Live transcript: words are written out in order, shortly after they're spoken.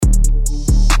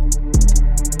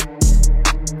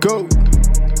Go.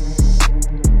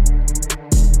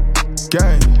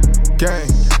 Gang, gang,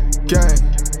 gang.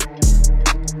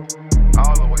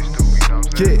 All the way stupid, you know what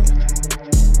I'm saying? Yeah.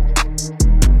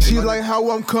 She like how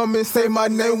I'm coming, say my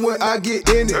name when I get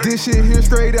in it. This shit here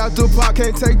straight out the pot,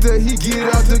 can't take the heat,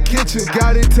 get out the kitchen.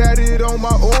 Got it tatted on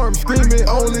my arm, screaming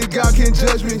only God can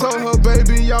judge me. Told her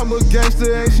baby I'm a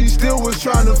gangster and she still was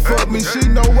trying to fuck me. She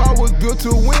know I was built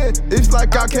to win, it's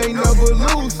like I can't never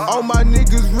lose. All my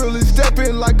niggas really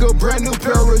stepping like a brand new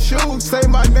pair of shoes. Say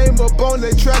my name up on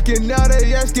their track and now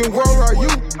they asking where are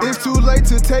you? It's too late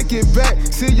to take it back,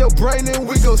 see your brain and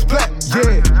we go splat,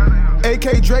 yeah.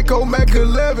 AK Draco Mac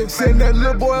 11, send that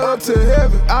little boy up to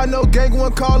heaven. I know gang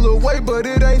one call away, but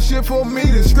it ain't shit for me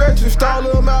to stretch him. Stall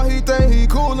him out, he think he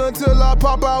cool until I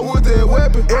pop out with that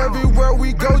weapon. Everywhere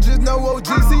we go, just know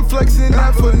OGC flexing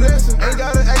and finessing. Ain't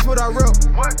gotta ask what I rep.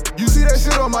 You see that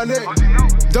shit on my neck?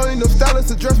 Don't need no stylist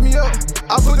to dress me up.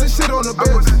 I put this shit on the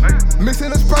best. Mixing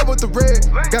the Sprite with the red.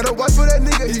 Gotta watch for that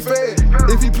nigga, he fed.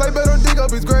 If he play better, dig up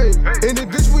his grave. In this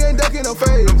bitch, we ain't ducking no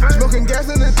fade. Smoking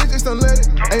gas in this bitch, just don't let it.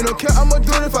 Ain't no care, I'ma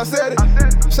do it if I said it.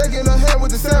 Shaking her hand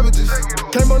with the savages.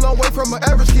 Came a long way from an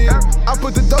average kid. I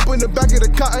put the dope in the back of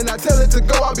the car and I tell it to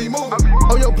go, I be moving.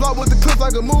 On your block with the clips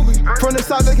like a movie. From the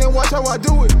side, they can watch how I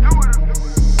do it.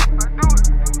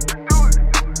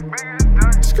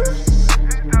 Skirt,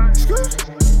 skirt.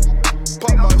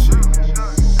 Pop my shit.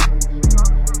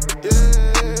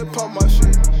 Yeah, pop my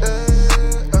shit.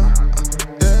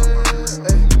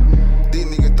 These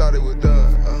niggas thought it was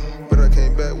done, but I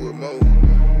came back with more.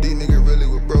 These niggas really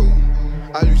were broke.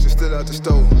 I used to steal out the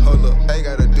store. Hold up, ain't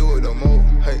gotta